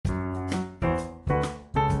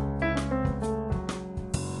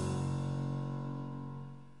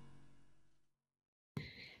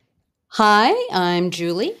Hi, I'm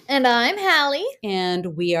Julie, And I'm Hallie.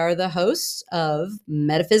 and we are the hosts of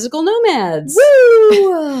Metaphysical Nomads.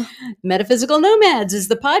 Woo! Metaphysical Nomads is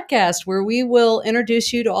the podcast where we will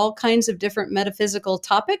introduce you to all kinds of different metaphysical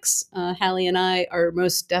topics. Hallie and I are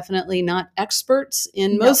most definitely not experts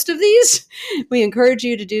in most of these. We encourage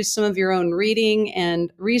you to do some of your own reading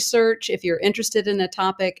and research if you're interested in a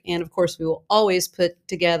topic. And of course, we will always put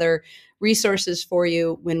together resources for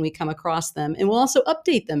you when we come across them. And we'll also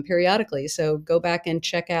update them periodically. So go back and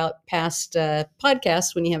check out past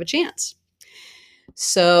podcasts when you have a chance.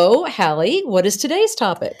 So, Hallie, what is today's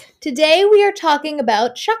topic? Today we are talking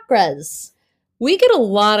about chakras. We get a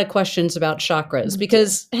lot of questions about chakras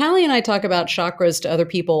because Hallie and I talk about chakras to other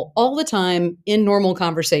people all the time in normal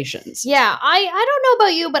conversations. Yeah, I don't know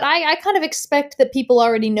about you, but I kind of expect that people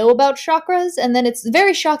already know about chakras, and then it's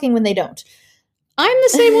very shocking when they don't. I'm the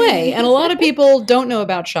same way, and a lot of people don't know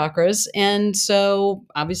about chakras, and so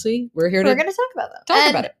obviously we're going to talk about them. Talk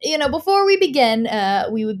about it. You know, before we begin,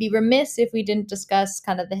 we would be remiss if we didn't discuss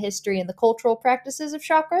kind of the history and the cultural practices of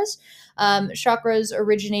chakras. Chakras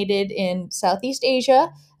originated in Southeast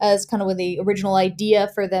Asia as kind of where the original idea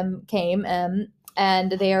for them came.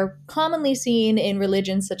 And they are commonly seen in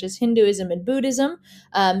religions such as Hinduism and Buddhism.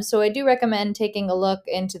 So I do recommend taking a look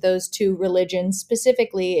into those two religions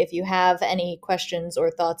specifically if you have any questions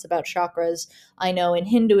or thoughts about chakras. I know in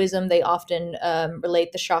Hinduism they often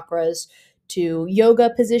relate the chakras to yoga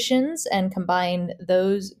positions and combine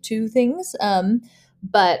those two things.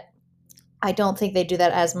 But I don't think they do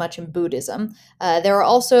that as much in Buddhism. There are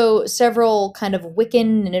also several kind of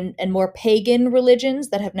Wiccan and more pagan religions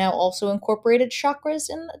that have now also incorporated chakras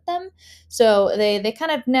in them. So they kind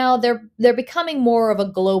of now they're becoming more of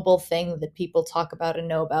a global thing that people talk about and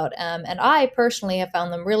know about. And I personally have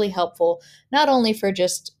found them really helpful, not only for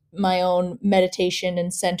just my own meditation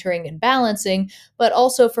and centering and balancing, but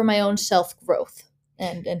also for my own self-growth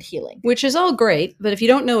and healing. Which is all great, but if you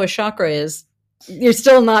don't know what a chakra is, you're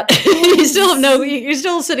still not, you're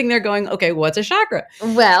still sitting there going, okay, what's a chakra?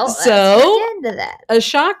 Well, so let's get into that. A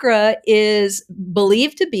chakra is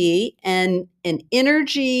believed to be an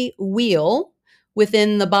energy wheel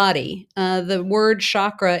within the body. The word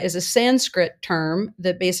chakra is a Sanskrit term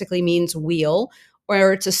that basically means wheel,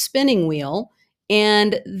 or it's a spinning wheel.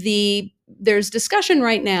 And there's discussion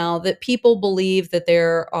right now that people believe that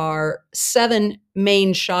there are 7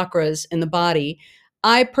 main chakras in the body.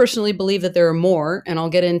 I personally believe that there are more, and I'll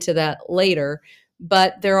get into that later.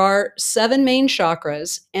 But there are 7 main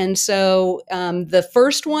chakras, and so the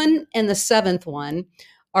first one and the 7th one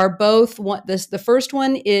are both. The first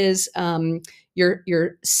one is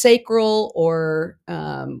your sacral, or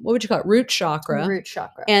what would you call it, root chakra? Root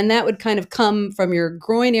chakra, and that would kind of come from your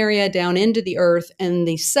groin area down into the earth. And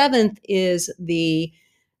the 7th is the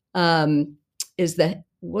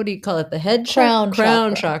what do you call it? The head crown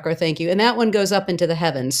chakra. Thank you. And that one goes up into the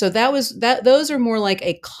heavens. So those are more like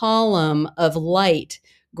a column of light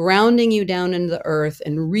grounding you down into the earth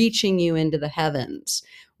and reaching you into the heavens.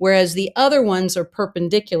 Whereas the other ones are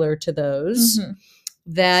perpendicular to those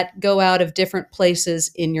that go out of different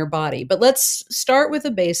places in your body. But let's start with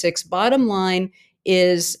the basics. Bottom line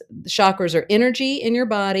is the chakras are energy in your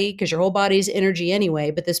body, because your whole body is energy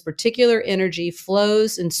anyway, but this particular energy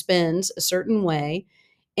flows and spins a certain way.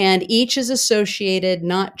 And each is associated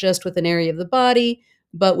not just with an area of the body,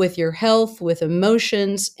 but with your health, with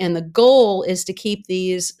emotions. And the goal is to keep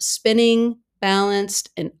these spinning, balanced,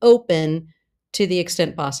 and open to the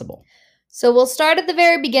extent possible. So we'll start at the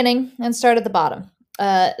very beginning and start at the bottom.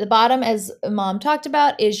 The bottom, as Mom talked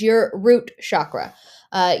about, is your root chakra.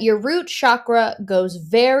 Your root chakra goes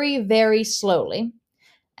very, very slowly,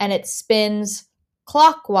 and it spins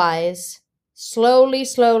clockwise, slowly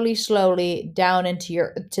down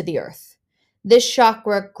to the earth. This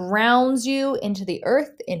chakra grounds you into the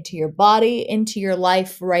earth, into your body, into your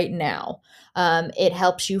life right now. It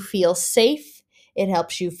helps you feel safe. It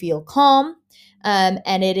helps you feel calm.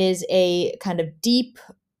 And it is a kind of deep,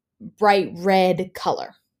 bright red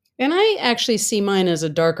color. And I actually see mine as a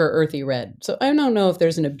darker earthy red. So I don't know if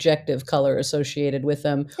there's an objective color associated with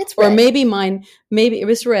them. It's red. Or maybe it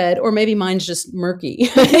was red, or maybe mine's just murky.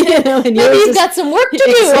 Maybe you've got some work to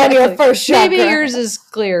do on your first chakra. Maybe yours is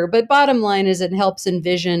clear. But bottom line is it helps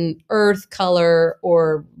envision earth color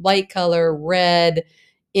or light color, red,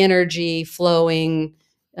 energy flowing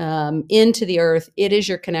into the earth. It is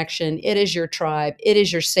your connection. It is your tribe. It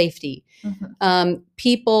is your safety.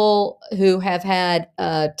 People who have had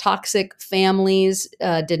toxic families,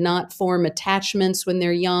 did not form attachments when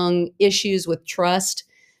they're young, issues with trust,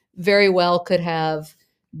 very well could have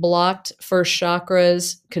blocked first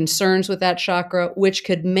chakras, concerns with that chakra, which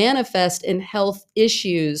could manifest in health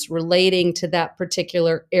issues relating to that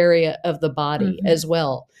particular area of the body Mm-hmm. as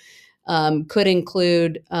well. Could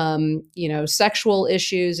include, sexual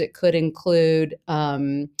issues. It could include,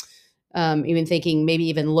 even thinking maybe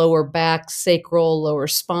even lower back, sacral, lower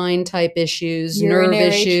spine type issues, nerve Urinary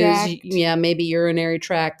issues. tract. Yeah, maybe urinary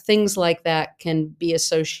tract. Things like that can be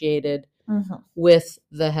associated Mm-hmm. with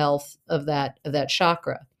the health of that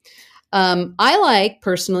chakra. I love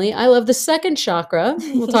the second chakra.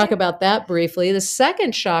 We'll talk about that briefly. The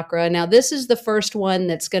second chakra, now this is the first one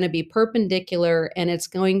that's going to be perpendicular, and it's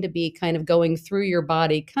going to be kind of going through your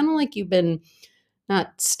body, kind of like you've been,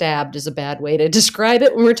 not stabbed is a bad way to describe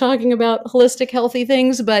it when we're talking about holistic healthy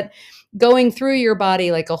things, but going through your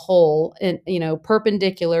body like a hole, and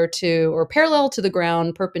perpendicular to, or parallel to the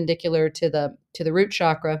ground, perpendicular to the root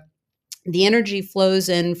chakra. The energy flows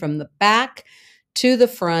in from the back to the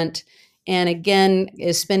front, and again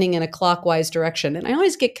is spinning in a clockwise direction. And I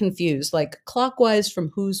always get confused, like clockwise from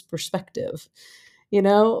whose perspective, you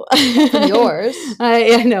know? From yours.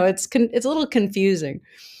 I know it's a little confusing,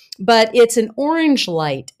 but it's an orange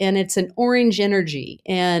light and it's an orange energy.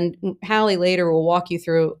 And Hallie later will walk you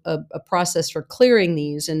through a process for clearing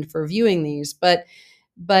these and for viewing these, but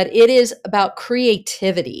it is about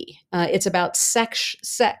creativity. It's about sex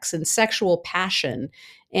and sexual passion,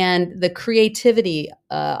 and the creativity.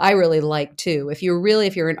 I really like too. If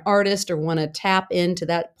you're an artist or want to tap into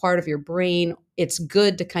that part of your brain, it's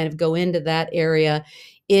good to kind of go into that area.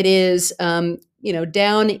 It is,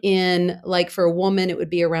 down in, like for a woman, it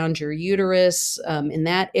would be around your uterus, in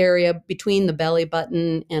that area between the belly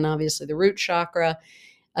button and obviously the root chakra.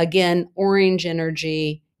 Again, orange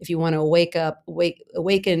energy. If you want to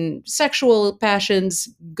awaken sexual passions,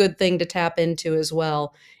 good thing to tap into as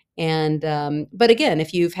well. And but again,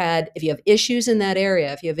 if you have issues in that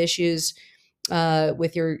area, if you have issues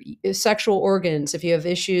with your sexual organs, if you have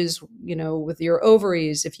issues, with your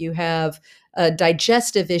ovaries, if you have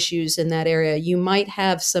digestive issues in that area, you might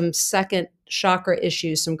have some second chakra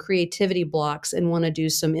issues, some creativity blocks, and want to do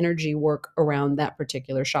some energy work around that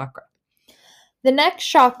particular chakra. The next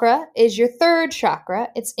chakra is your third chakra.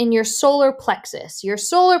 It's in your solar plexus. Your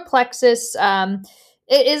solar plexus, it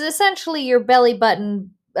is essentially your belly button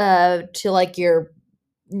to like your,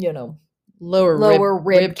 Lower lower rib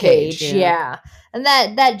rib cage, cage. yeah. Yeah, and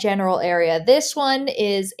that general area. This one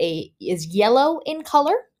is yellow in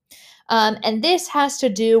color, and this has to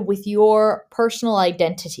do with your personal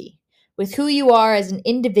identity, with who you are as an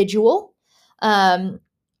individual. Um,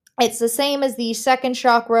 it's the same as the second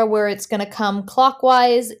chakra, where it's going to come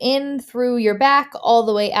clockwise in through your back, all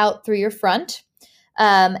the way out through your front.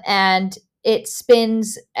 And it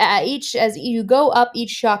spins as you go up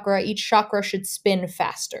each chakra should spin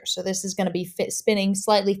faster. So this is going to be spinning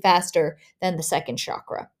slightly faster than the second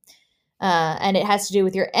chakra. And it has to do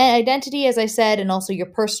with your identity, as I said, and also your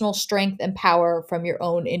personal strength and power from your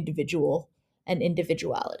own individual and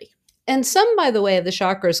individuality. And some, by the way, of the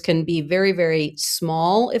chakras can be very, very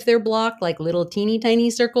small if they're blocked, like little teeny tiny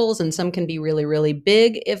circles, and some can be really, really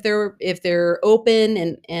big if they're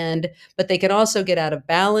open, and but they can also get out of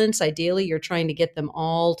balance. Ideally, you're trying to get them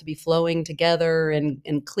all to be flowing together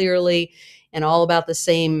and clearly, and all about the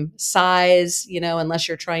same size, unless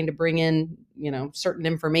you're trying to bring in, certain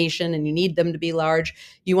information and you need them to be large.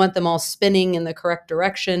 You want them all spinning in the correct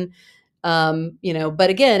direction. But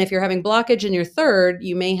again, if you're having blockage in your third,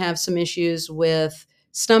 you may have some issues with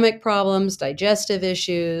stomach problems, digestive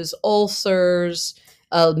issues, ulcers,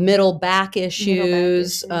 middle back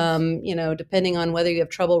issues, depending on whether you have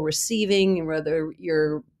trouble receiving and whether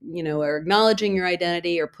you're, are acknowledging your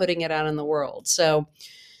identity or putting it out in the world. So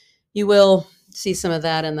you will see some of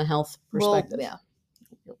that in the health perspective. Well, yeah,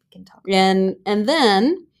 we can talk about and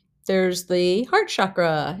then there's the heart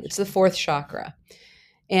chakra. It's the fourth chakra.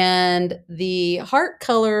 And the heart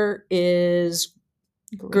color is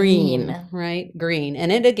green, right? Green. And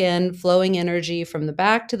it, again, flowing energy from the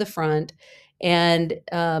back to the front. And,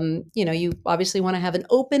 you obviously want to have an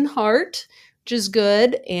open heart, which is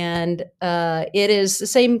good. And it is the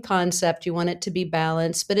same concept. You want it to be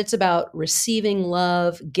balanced, but it's about receiving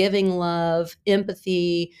love, giving love,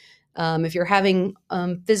 empathy. If you're having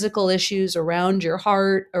physical issues around your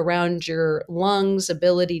heart, around your lungs,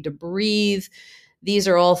 ability to breathe, these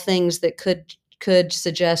are all things that could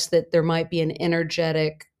suggest that there might be an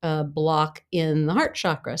energetic block in the heart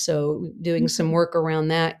chakra. So doing some work around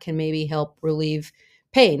that can maybe help relieve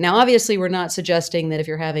pain. Now, obviously, we're not suggesting that if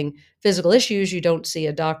you're having physical issues, you don't see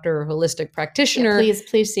a doctor or holistic practitioner.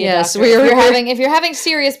 Please see a Yes, doctor. If you're having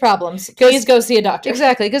serious problems, please go see a doctor.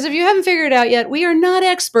 Exactly, because if you haven't figured it out yet, we are not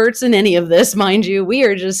experts in any of this, mind you. We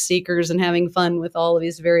are just seekers and having fun with all of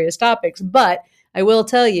these various topics. But I will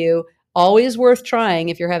tell you, always worth trying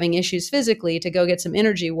if you're having issues physically to go get some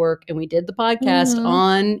energy work. And we did the podcast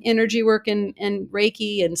on energy work and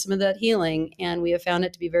Reiki and some of that healing, and we have found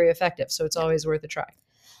it to be very effective. So it's always worth a try.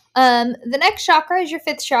 The next chakra is your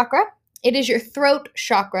fifth chakra. It is your throat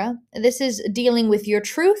chakra. This is dealing with your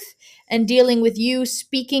truth and dealing with you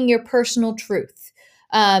speaking your personal truth.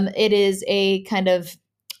 It is a kind of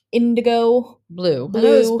indigo blue.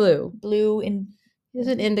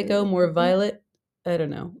 Isn't indigo more violet? I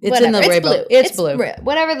don't know. It's whatever. in the rainbow. Blue. It's blue.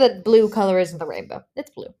 Whatever the blue color is in the rainbow.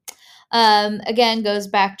 It's blue. Again, goes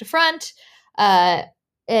back to front.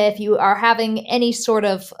 If you are having any sort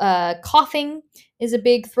of coughing is a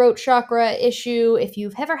big throat chakra issue. If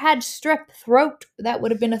you've ever had strep throat, that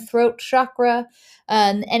would have been a throat chakra.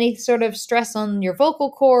 Any sort of stress on your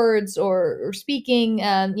vocal cords or speaking,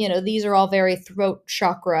 these are all very throat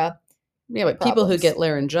chakra. Yeah, but people who get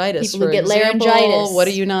laryngitis, laryngitis. What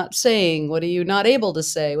are you not saying? What are you not able to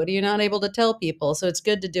say? What are you not able to tell people? So it's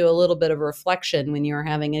good to do a little bit of reflection when you're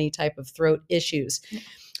having any type of throat issues.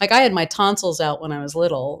 Like I had my tonsils out when I was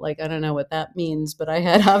little. Like, I don't know what that means, but I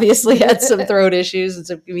had obviously had some throat issues and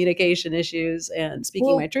some communication issues and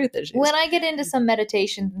speaking my truth issues. When I get into some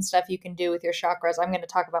meditations and stuff you can do with your chakras, I'm going to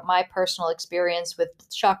talk about my personal experience with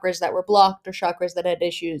chakras that were blocked or chakras that had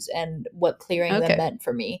issues and what clearing them meant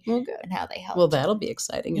for me and how they helped. Well, that'll be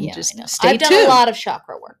exciting. And just stay tuned. I've done a lot of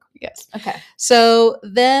chakra work. Yes. Okay. So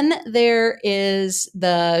then there is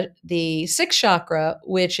the sixth chakra,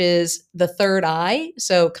 which is the third eye.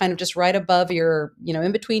 So kind of just right above your,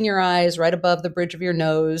 in between your eyes, right above the bridge of your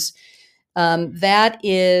nose. That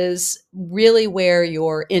is really where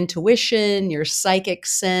your intuition, your psychic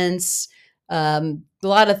sense, a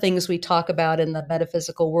lot of things we talk about in the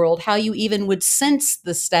metaphysical world, how you even would sense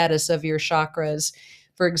the status of your chakras,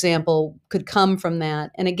 for example, could come from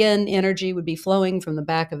that. And again, energy would be flowing from the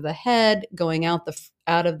back of the head, going out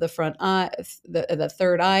of the front eye, the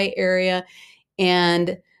third eye area.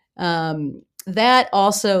 And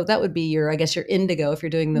that would be your indigo if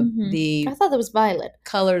you're doing the I thought that was violet.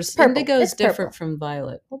 Colors. Indigo is different from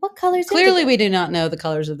violet. Well, what color is Clearly, indigo? we do not know the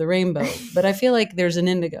colors of the rainbow, but I feel like there's an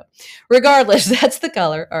indigo. Regardless, that's the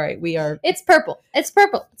color. All right, It's purple. It's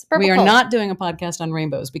purple. We are not doing a podcast on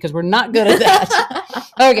rainbows because we're not good at that.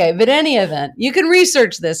 Okay, but in any event, you can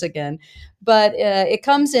research this again. But it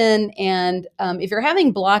comes in, and if you're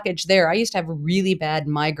having blockage there, I used to have really bad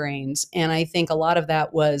migraines, and I think a lot of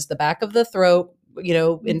that was the back of the throat,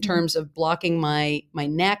 in terms of blocking my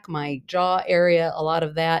neck, my jaw area, a lot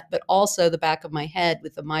of that, but also the back of my head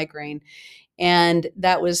with the migraine. And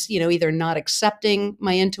that was, either not accepting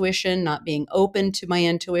my intuition, not being open to my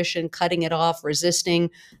intuition, cutting it off,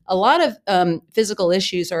 resisting. A lot of physical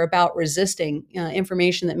issues are about resisting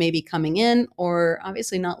information that may be coming in, or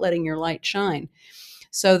obviously not letting your light shine.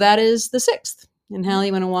 So that is the sixth. And Hallie,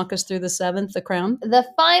 you want to walk us through the seventh, the crown? The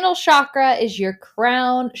final chakra is your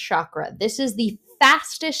crown chakra. This is the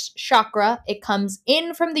fastest chakra. It comes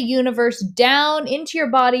in from the universe down into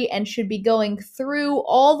your body and should be going through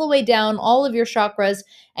all the way down all of your chakras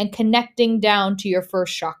and connecting down to your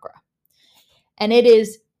first chakra. And it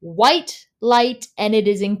is white light and it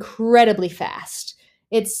is incredibly fast.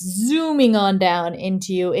 It's zooming on down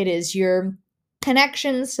into you. It is your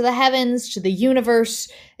connections to the heavens, to the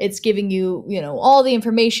universe. It's giving you, all the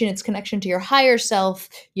information, its connection to your higher self,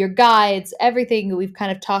 your guides, everything we've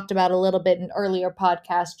kind of talked about a little bit in earlier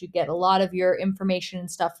podcasts. You get a lot of your information and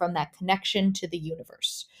stuff from that connection to the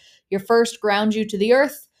universe. Your first grounds you to the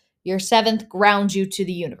earth. Your seventh grounds you to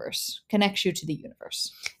the universe, connects you to the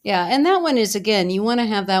universe. Yeah, and that one is, again, you want to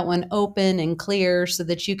have that one open and clear so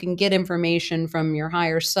that you can get information from your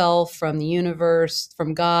higher self, from the universe,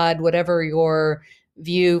 from God, whatever your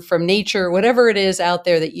view, from nature, whatever it is out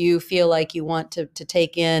there that you feel like you want to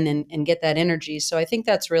take in and get that energy. So I think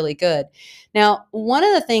that's really good. Now, one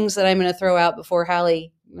of the things that I'm going to throw out before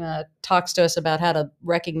Hallie talks to us about how to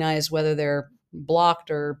recognize whether they're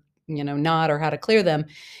blocked or not, or how to clear them,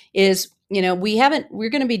 is, we're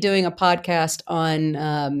going to be doing a podcast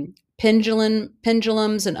on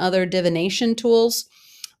pendulums and other divination tools.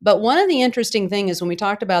 But one of the interesting things is when we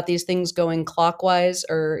talked about these things going clockwise,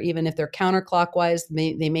 or even if they're counterclockwise,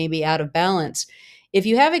 they may be out of balance, if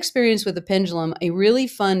you have experience with a pendulum, a really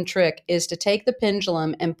fun trick is to take the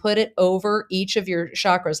pendulum and put it over each of your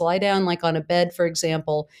chakras. Lie down like on a bed, for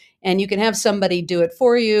example, and you can have somebody do it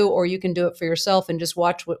for you, or you can do it for yourself and just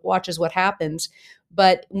watches what happens.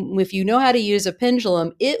 But if you know how to use a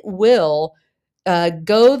pendulum, it will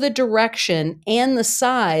go the direction and the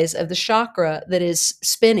size of the chakra that is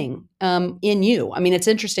spinning in you. I mean, it's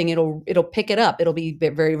interesting. It'll pick it up. It'll be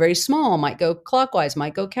very, very small. Might go clockwise.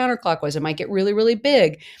 Might go counterclockwise. It might get really, really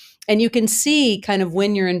big. And you can see kind of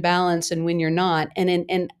when you're in balance and when you're not.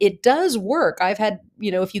 And it does work. I've had,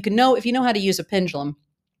 if you know how to use a pendulum,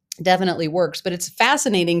 definitely works. But it's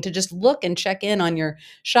fascinating to just look and check in on your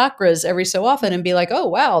chakras every so often and be like, oh,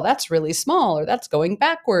 wow, that's really small, or that's going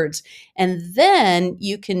backwards. And then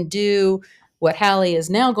you can do what Hallie is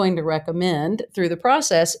now going to recommend through the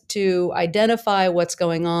process to identify what's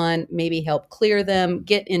going on, maybe help clear them,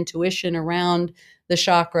 get intuition around the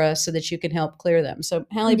chakra so that you can help clear them. So,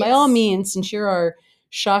 Hallie, by all Yes. means, since you're our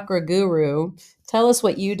chakra guru, tell us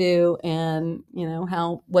what you do and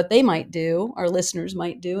how what they might do, our listeners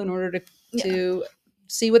might do, in order to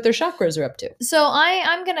see what their chakras are up to. So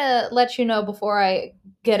I'm gonna let you know before I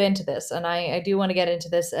get into this, and I do want to get into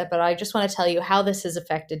this, but I just want to tell you how this has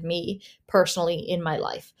affected me personally in my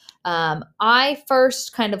life. I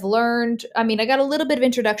first kind of learned. I mean, I got a little bit of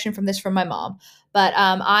introduction from this from my mom, but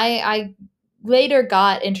I later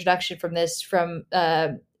got introduction from this from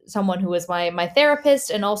someone who was my therapist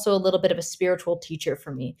and also a little bit of a spiritual teacher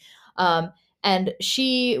for me. And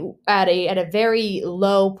she at a very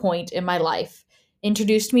low point in my life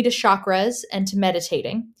introduced me to chakras and to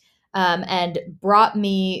meditating, and brought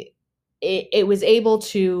me. It was able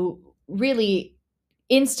to really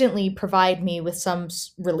instantly provide me with some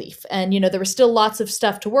relief. And there was still lots of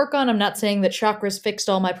stuff to work on. I'm not saying that chakras fixed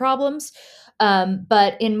all my problems,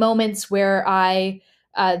 but in moments where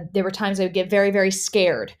there were times I would get very, very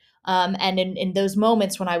scared. And in those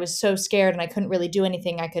moments when I was so scared and I couldn't really do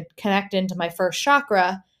anything, I could connect into my first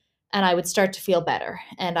chakra and I would start to feel better.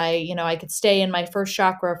 And I could stay in my first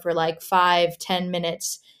chakra for like 5-10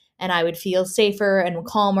 minutes and I would feel safer and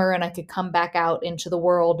calmer and I could come back out into the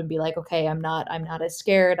world and be like, okay, I'm not as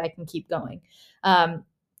scared. I can keep going.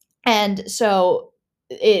 And so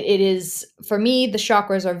it is, for me, the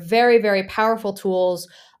chakras are very, very powerful tools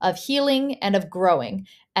of healing and of growing.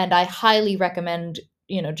 And I highly recommend,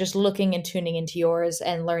 just looking and tuning into yours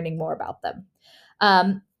and learning more about them.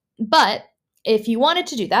 But if you wanted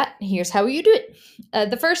to do that, here's how you do it.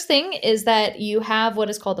 The first thing is that you have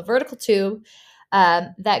what is called a vertical tube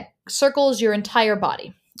that circles your entire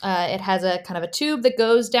body. It has a kind of a tube that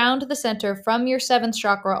goes down to the center from your seventh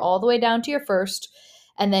chakra all the way down to your first.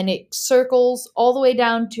 And then it circles all the way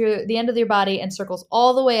down to the end of your body and circles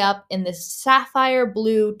all the way up in this sapphire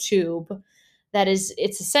blue tube.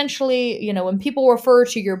 It's essentially, when people refer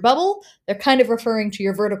to your bubble, they're kind of referring to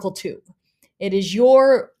your vertical tube. It is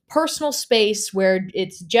your personal space where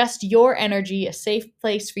it's just your energy, a safe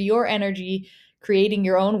place for your energy, creating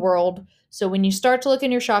your own world. So when you start to look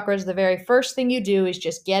in your chakras, the very first thing you do is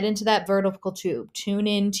just get into that vertical tube. Tune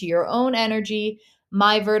into your own energy.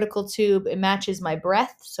 My vertical tube, it matches my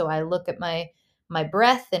breath. So I look at my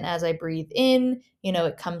breath, and as I breathe in,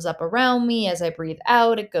 it comes up around me. As I breathe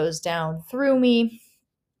out, it goes down through me.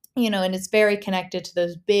 And it's very connected to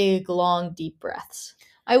those big, long, deep breaths.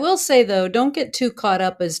 I will say, though, don't get too caught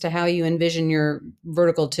up as to how you envision your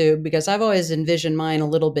vertical tube, because I've always envisioned mine a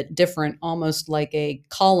little bit different, almost like a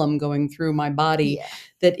column going through my body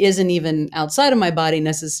that isn't even outside of my body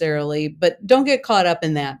necessarily. But don't get caught up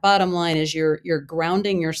in that. Bottom line is you're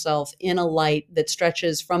grounding yourself in a light that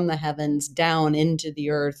stretches from the heavens down into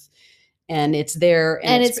the earth. And it's there.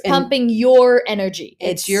 And it's pumping your energy.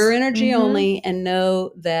 It's your energy only. And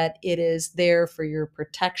know that it is there for your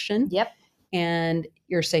protection. Yep. And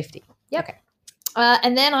your safety. Yep. Okay.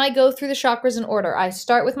 And then I go through the chakras in order. I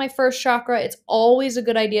start with my first chakra. It's always a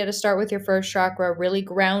good idea to start with your first chakra, really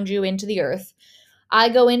ground you into the earth. I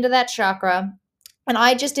go into that chakra and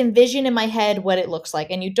I just envision in my head what it looks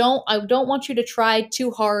like. And I don't want you to try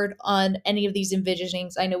too hard on any of these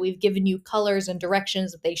envisionings. I know we've given you colors and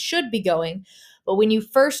directions that they should be going, but when you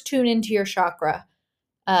first tune into your chakra,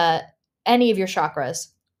 any of your chakras,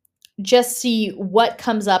 just see what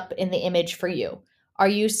comes up in the image for you. Are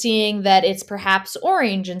you seeing that it's perhaps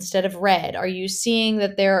orange instead of red? Are you seeing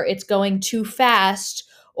that it's going too fast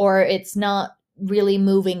or it's not really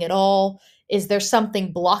moving at all? Is there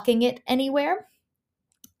something blocking it anywhere?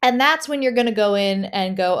 And that's when you're going to go in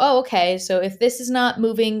and go, oh, okay, so if this is not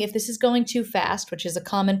moving, if this is going too fast, which is a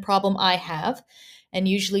common problem I have, and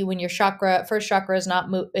usually when your first chakra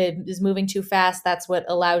is moving too fast, that's what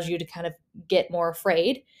allows you to kind of get more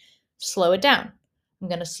afraid. Slow it down. I'm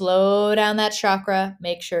going to slow down that chakra,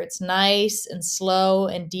 make sure it's nice and slow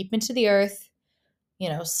and deep into the earth,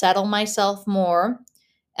 settle myself more.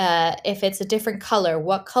 If it's a different color,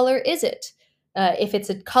 what color is it? If it's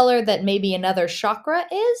a color that maybe another chakra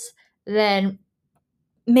is, then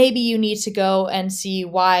maybe you need to go and see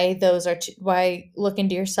why those are why look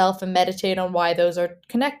into yourself and meditate on why those are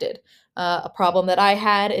connected. A problem that I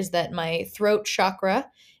had is that my throat chakra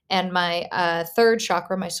and my third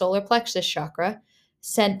chakra, my solar plexus chakra,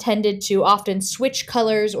 tended to often switch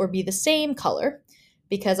colors or be the same color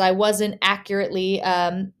because I wasn't accurately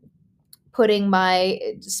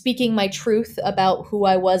speaking my truth about who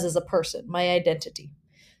I was as a person, my identity.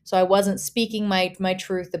 So I wasn't speaking my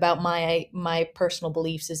truth about my personal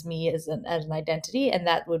beliefs as me as an identity, and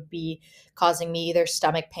that would be causing me either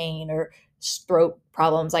stomach pain or throat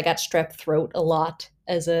problems. I got strep throat a lot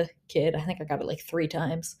as a kid. I think I got it like 3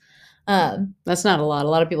 times. That's not a lot. A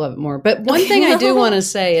lot of people have it more. But one Okay, thing I do want well, to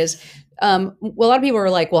say is, well, a lot of people are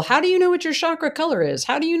like, well, how do you know what your chakra color is?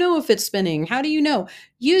 How do you know if it's spinning? How do you know?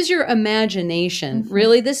 Use your imagination. mhm.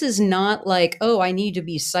 Really, this is not like, oh, I need to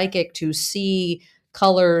be psychic to see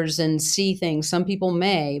colors and see things. Some people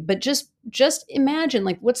may, but just imagine,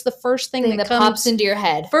 like, what's the Thing that pops into your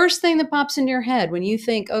head. first thing that pops into your head when you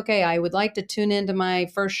think, okay, I would like to tune into my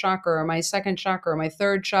first chakra or my second chakra or my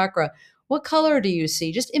third chakra. What color do you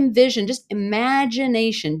see? Just envision, just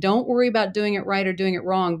imagination. Don't worry about doing it right or doing it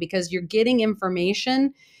wrong because you're getting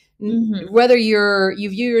information. Hmm. Whether you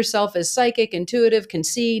view yourself as psychic, intuitive, can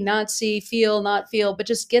see, feel, not feel, but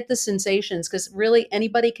just get the sensations because really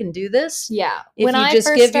anybody can do this. Yeah. If When you I just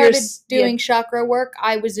first give your started yeah, doing chakra work,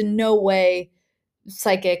 I was in no way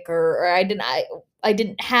psychic or I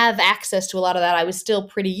didn't have access to a lot of that. I was still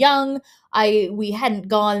pretty young. I We hadn't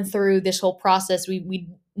gone through this whole process. We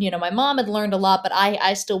my mom had learned a lot, but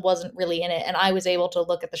I still wasn't really in it, and I was able to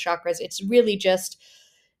look at the chakras. It's really just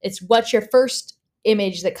it's what's your first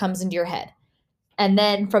image that comes into your head. And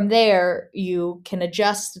then from there you can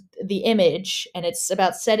adjust the image, and it's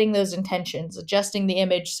about setting those intentions, adjusting the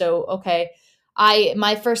image. So okay, I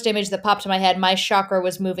my first image that popped in my head, my chakra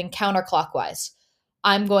was moving counterclockwise.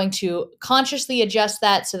 I'm going to consciously adjust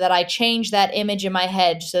that so that I change that image in my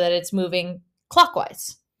head so that it's moving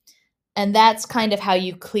clockwise. And that's kind of how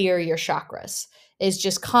you clear your chakras, is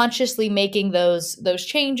just consciously making those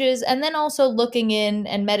changes, and then also looking in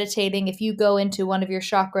and meditating. If you go into one of your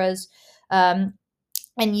chakras, um,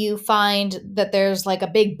 and you find that there's like a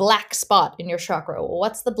big black spot in your chakra. Well,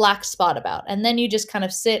 what's the black spot about? And then you just kind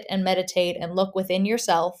of sit and meditate and look within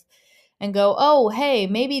yourself and go, oh, hey,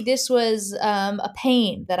 maybe this was a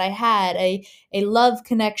pain that I had, a love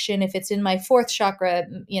connection. If it's in my fourth chakra,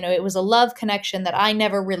 it was a love connection that I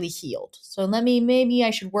never really healed. So maybe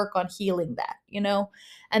I should work on healing that.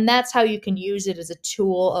 And that's how you can use it as a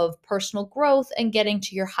tool of personal growth and getting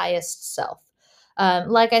to your highest self.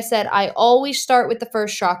 Like I said, I always start with the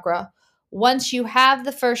first chakra. Once you have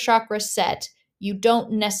the first chakra set, you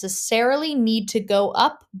don't necessarily need to go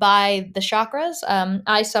up by the chakras.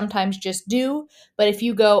 I sometimes just do, but if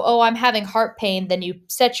you go, oh, I'm having heart pain, then you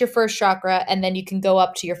set your first chakra and then you can go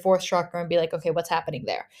up to your fourth chakra and be like, okay, what's happening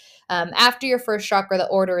there? After your first chakra, the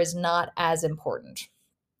order is not as important.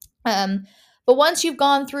 Um, but once you've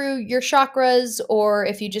gone through your chakras, or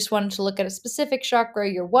if you just wanted to look at a specific chakra,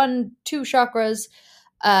 your 1, 2 chakras,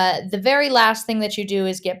 the very last thing that you do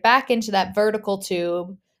is get back into that vertical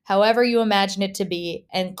tube, however you imagine it to be,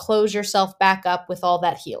 and close yourself back up with all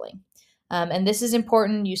that healing. And this is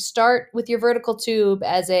important. You start with your vertical tube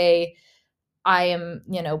as I am,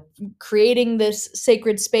 creating this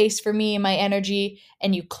sacred space for me and my energy,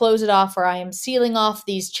 and you close it off, or I am sealing off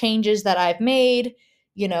these changes that I've made,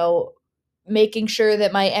 you know, making sure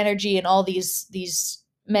that my energy and all these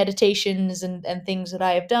meditations and things that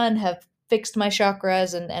I have done have fixed my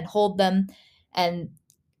chakras and hold them and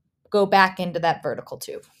go back into that vertical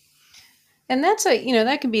tube. and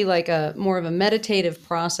that can be like a more of a meditative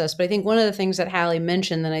process. But I think one of the things that Hallie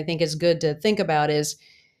mentioned that I think is good to think about is,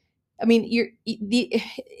 I mean,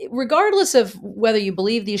 regardless of whether you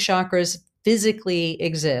believe these chakras physically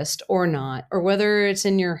exist or not, or whether it's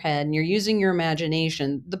in your head and you're using your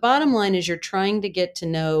imagination, the bottom line is you're trying to get to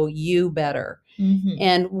know you better. Mm-hmm.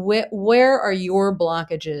 And where are your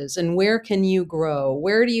blockages and where can you grow?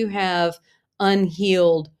 Where do you have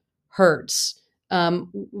unhealed hurts?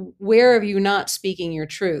 Where are you not speaking your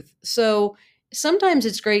truth? So sometimes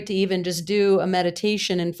it's great to even just do a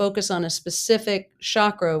meditation and focus on a specific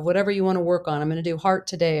chakra of whatever you want to work on. I'm going to do heart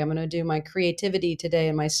today. I'm going to do my creativity today.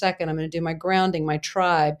 And my second, I'm going to do my grounding, my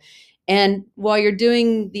tribe. And while you're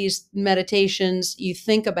doing these meditations, you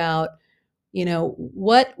think about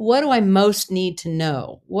what do I most need to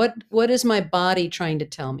know? What is my body trying to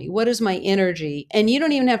tell me? What is my energy? And you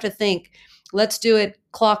don't even have to think, let's do it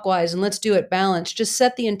clockwise and let's do it balanced. Just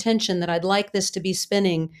set the intention that I'd like this to be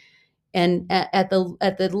spinning and at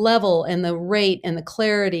the level and the rate and the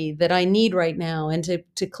clarity that I need right now, and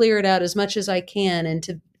to clear it out as much as I can, and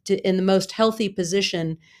to in the most healthy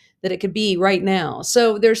position that it could be right now.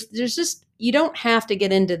 So there's just, you don't have to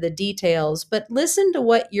get into the details, but listen to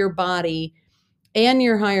what your body and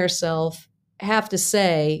your higher self have to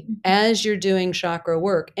say as you're doing chakra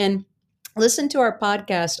work. And listen to our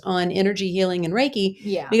podcast on energy healing and Reiki,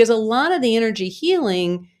 Yeah. because a lot of the energy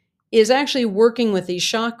healing is actually working with these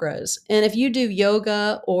chakras. And if you do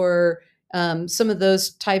yoga or some of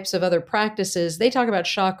those types of other practices, they talk about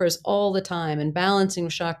chakras all the time, and balancing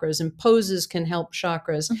chakras, and poses can help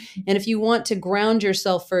chakras. And if you want to ground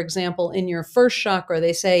yourself, for example, in your first chakra,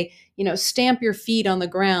 they say, stamp your feet on the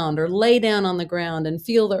ground or lay down on the ground and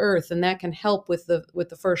feel the earth, and that can help with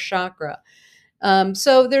the first chakra.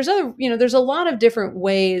 So there's a lot of different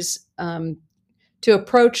ways to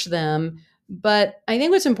approach them. But I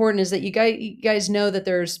think what's important is that you guys know that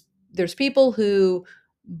there's people who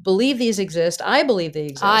believe these exist. I believe they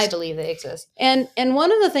exist. I believe they exist. And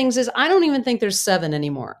one of the things is, I don't even think there's 7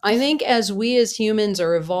 anymore. I think as we as humans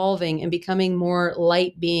are evolving and becoming more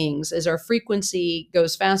light beings, as our frequency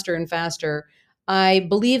goes faster and faster, I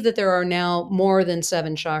believe that there are now more than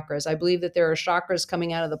 7 chakras. I believe that there are chakras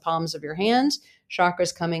coming out of the palms of your hands,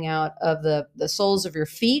 chakras coming out of the soles of your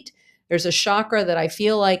feet. There's a chakra that I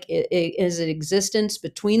feel like it is in existence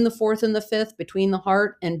between the 4th and the 5th, between the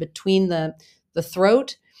heart and between the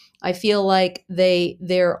throat. I feel like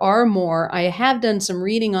there are more. I have done some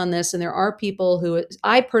reading on this, and there are people who,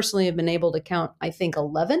 I personally have been able to count, I think,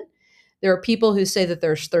 11. There are people who say that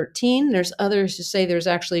there's 13. There's others who say there's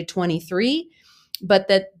actually 23, but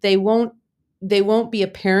that they won't be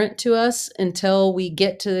apparent to us until we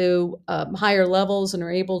get to higher levels and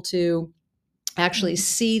are able to actually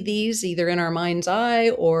see these either in our mind's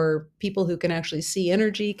eye, or people who can actually see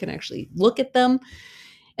energy can actually look at them.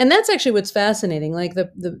 And that's actually what's fascinating. Like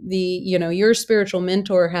your spiritual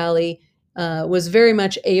mentor, Hallie, was very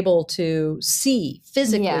much able to see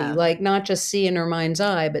physically, like not just see in her mind's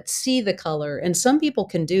eye, but see the color. And some people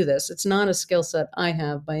can do this. It's not a skill set I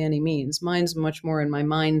have by any means. Mine's much more in my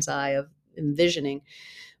mind's eye of envisioning.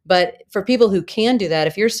 But for people who can do that,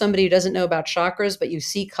 if you're somebody who doesn't know about chakras, but you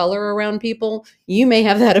see color around people, you may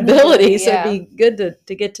have that ability. So it'd be good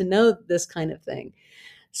to get to know this kind of thing.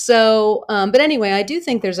 So, but anyway, I do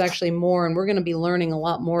think there's actually more, and we're going to be learning a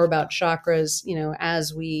lot more about chakras,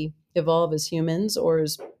 as we evolve as humans, or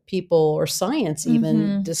as people, or science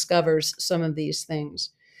even discovers some of these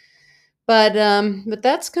things. But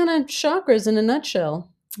that's kind of chakras in a nutshell.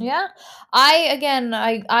 Yeah.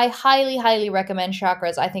 I highly, highly recommend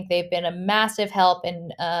chakras. I think they've been a massive help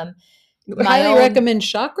in highly recommend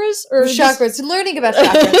chakras, or chakras, learning about chakras.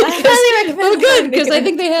 I highly recommend. Oh, good, because I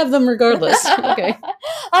think they have them regardless. Okay.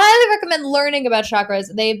 I highly recommend learning about chakras.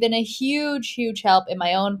 They've been a huge, huge help in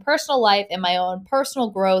my own personal life, in my own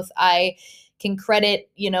personal growth. I can credit,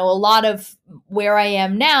 a lot of where I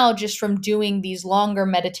am now just from doing these longer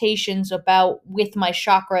meditations with my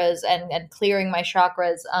chakras and clearing my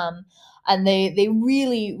chakras. And they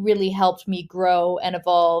really, really helped me grow and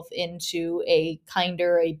evolve into a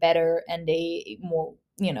kinder, a better, and a more,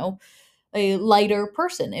 a lighter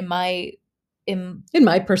person in my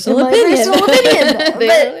personal opinion.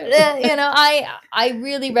 But I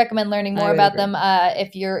really recommend learning more about them.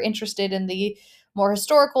 If you're interested in the more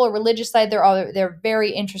historical or religious side, there are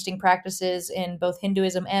very interesting practices in both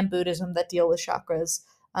Hinduism and Buddhism that deal with chakras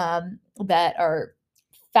that are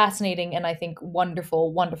fascinating, and I think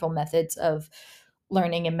wonderful, wonderful methods of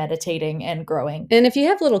learning and meditating and growing. And if you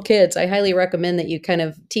have little kids, I highly recommend that you kind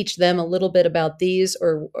of teach them a little bit about these,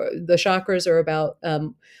 or the chakras, or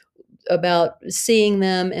about seeing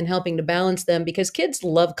them and helping to balance them, because kids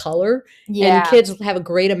love color, and kids have a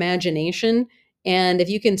great imagination. And if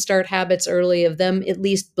you can start habits early of them at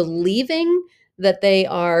least believing that they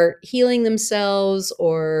are healing themselves,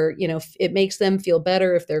 or, it makes them feel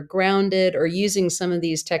better if they're grounded, or using some of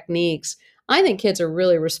these techniques, I think kids are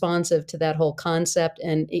really responsive to that whole concept,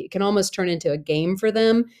 and it can almost turn into a game for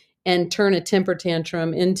them, and turn a temper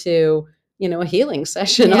tantrum into, a healing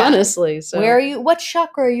session, honestly. So what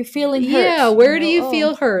chakra are you feeling hurt? Yeah, where do you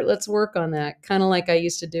feel hurt? Let's work on that. Kind of like I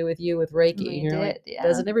used to do with you with Reiki.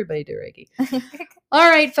 Doesn't everybody do Reiki? All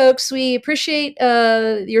right, folks, we appreciate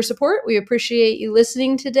your support. We appreciate you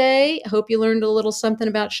listening today. I hope you learned a little something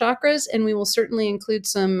about chakras, and we will certainly include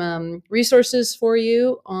some resources for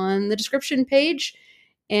you on the description page.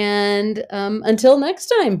 And until next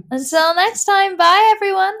time. Until next time, bye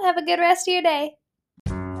everyone. Have a good rest of your day.